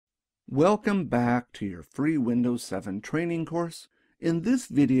Welcome back to your free Windows 7 training course. In this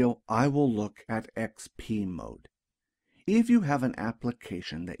video, I will look at XP mode. If you have an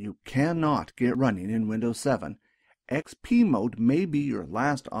application that you cannot get running in Windows 7, XP mode may be your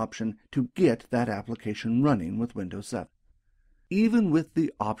last option to get that application running with Windows 7. Even with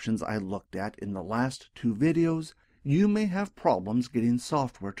the options I looked at in the last two videos, you may have problems getting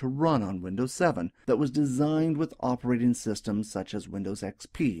software to run on Windows 7 that was designed with operating systems such as Windows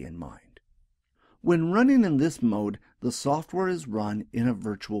XP in mind. When running in this mode, the software is run in a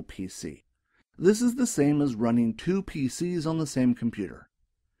virtual PC. This is the same as running two PCs on the same computer.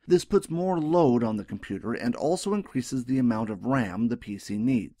 This puts more load on the computer and also increases the amount of RAM the PC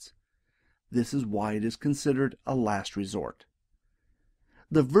needs. This is why it is considered a last resort.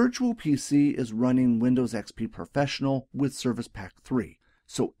 The virtual PC is running Windows XP Professional with Service Pack 3,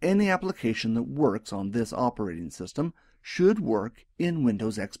 so any application that works on this operating system should work in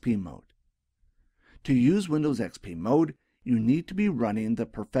Windows XP mode. To use Windows XP mode, you need to be running the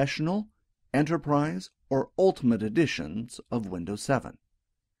Professional, Enterprise, or Ultimate editions of Windows 7.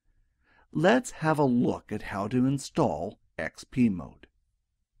 Let's have a look at how to install XP mode.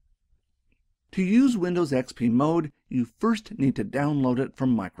 To use Windows XP mode, you first need to download it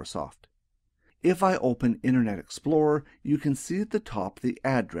from Microsoft. If I open Internet Explorer, you can see at the top the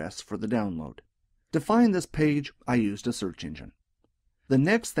address for the download. To find this page, I used a search engine. The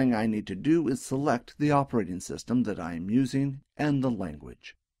next thing I need to do is select the operating system that I am using and the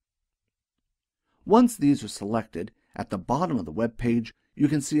language. Once these are selected, at the bottom of the web page, you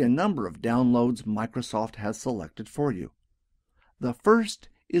can see a number of downloads Microsoft has selected for you. The first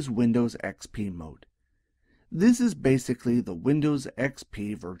is Windows XP mode. This is basically the Windows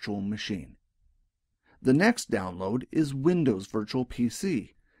XP virtual machine. The next download is Windows Virtual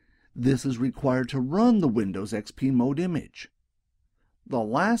PC. This is required to run the Windows XP mode image. The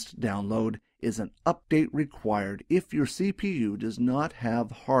last download is an update required if your CPU does not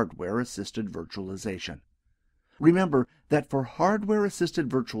have hardware-assisted virtualization. Remember that for hardware-assisted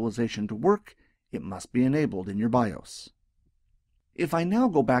virtualization to work, it must be enabled in your BIOS. If I now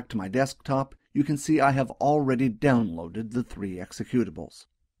go back to my desktop, you can see I have already downloaded the three executables.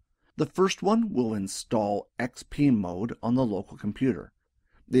 The first one will install XP mode on the local computer.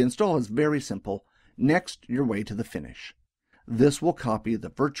 The install is very simple. Next, your way to the finish. This will copy the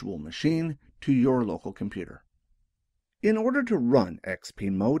virtual machine to your local computer. In order to run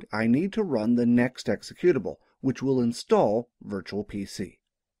XP mode, I need to run the next executable, which will install Virtual PC.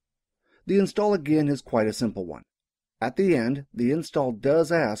 The install again is quite a simple one. At the end, the install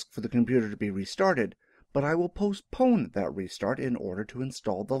does ask for the computer to be restarted, but I will postpone that restart in order to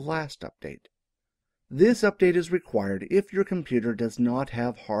install the last update. This update is required if your computer does not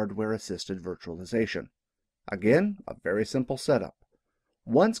have hardware-assisted virtualization. Again, a very simple setup.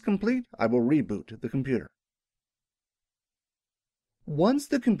 Once complete, I will reboot the computer. Once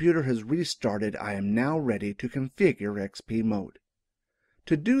the computer has restarted, I am now ready to configure XP mode.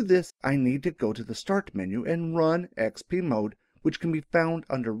 To do this, I need to go to the Start menu and run XP mode, which can be found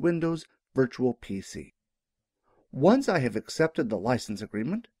under Windows Virtual PC. Once I have accepted the license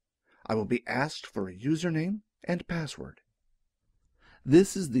agreement, I will be asked for a username and password.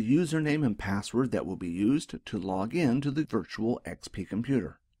 This is the username and password that will be used to log in to the virtual XP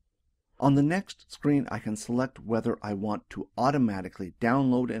computer. On the next screen, I can select whether I want to automatically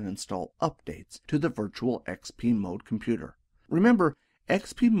download and install updates to the virtual XP mode computer. Remember,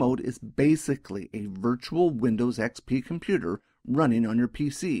 XP mode is basically a virtual Windows XP computer running on your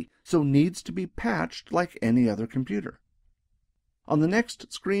PC, so needs to be patched like any other computer. On the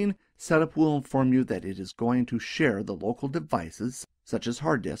next screen, Setup will inform you that it is going to share the local devices, such as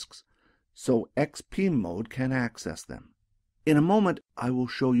hard disks, so XP mode can access them. In a moment, I will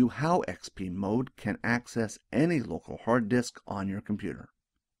show you how XP mode can access any local hard disk on your computer.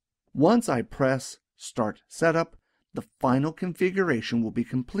 Once I press Start Setup, the final configuration will be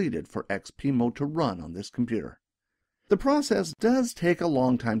completed for XP mode to run on this computer. The process does take a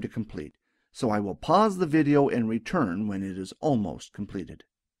long time to complete, so I will pause the video and return when it is almost completed.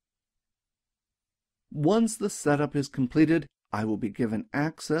 Once the setup is completed, I will be given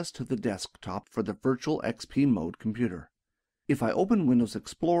access to the desktop for the virtual XP mode computer. If I open Windows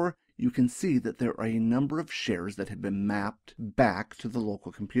Explorer, you can see that there are a number of shares that have been mapped back to the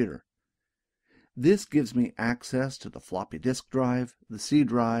local computer. This gives me access to the floppy disk drive, the C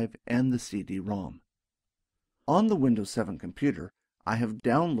drive, and the CD-ROM. On the Windows 7 computer, I have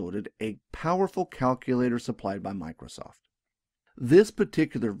downloaded a powerful calculator supplied by Microsoft. This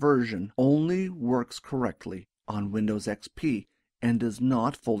particular version only works correctly on Windows XP and does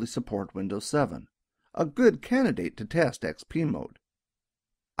not fully support Windows 7, a good candidate to test XP mode.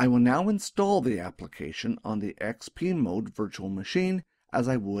 I will now install the application on the XP Mode virtual machine as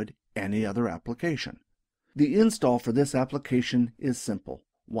I would any other application. The install for this application is simple.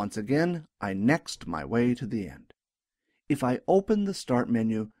 Once again, I next my way to the end. If I open the Start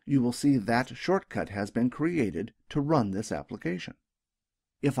menu, you will see that shortcut has been created to run this application.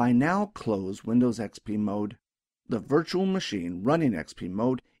 If I now close Windows XP Mode, the virtual machine running XP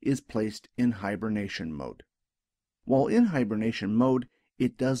Mode is placed in hibernation mode. While in hibernation mode,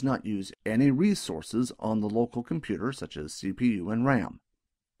 it does not use any resources on the local computer such as CPU and RAM.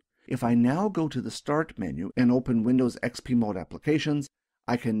 If I now go to the Start menu and open Windows XP Mode applications,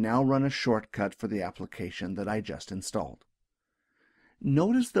 I can now run a shortcut for the application that I just installed.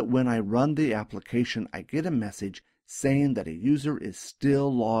 Notice that when I run the application, I get a message saying that a user is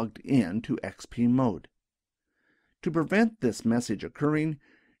still logged in to XP Mode. To prevent this message occurring,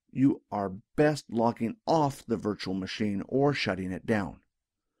 you are best logging off the virtual machine or shutting it down.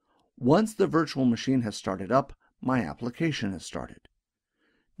 Once the virtual machine has started up, my application is started.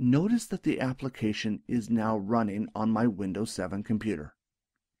 Notice that the application is now running on my Windows 7 computer.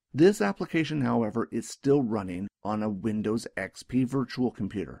 This application, however, is still running on a Windows XP virtual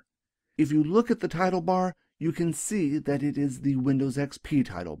computer. If you look at the title bar, you can see that it is the Windows XP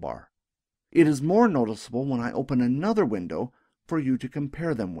title bar. It is more noticeable when I open another window for you to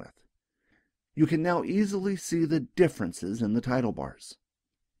compare them with. You can now easily see the differences in the title bars.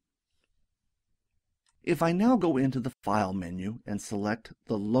 If I now go into the File menu and select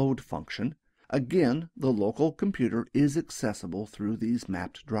the Load function, again, the local computer is accessible through these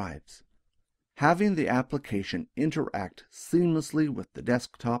mapped drives. Having the application interact seamlessly with the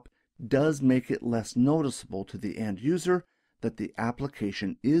desktop does make it less noticeable to the end user that the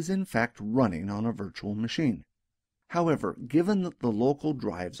application is in fact running on a virtual machine. However, given that the local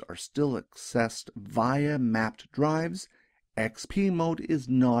drives are still accessed via mapped drives, XP Mode is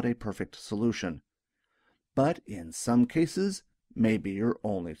not a perfect solution, but in some cases may be your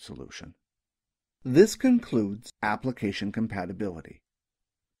only solution. This concludes application compatibility.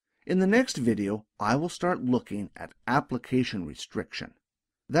 In the next video, I will start looking at application restriction.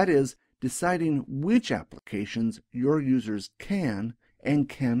 That is, deciding which applications your users can and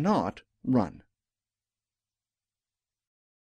cannot run.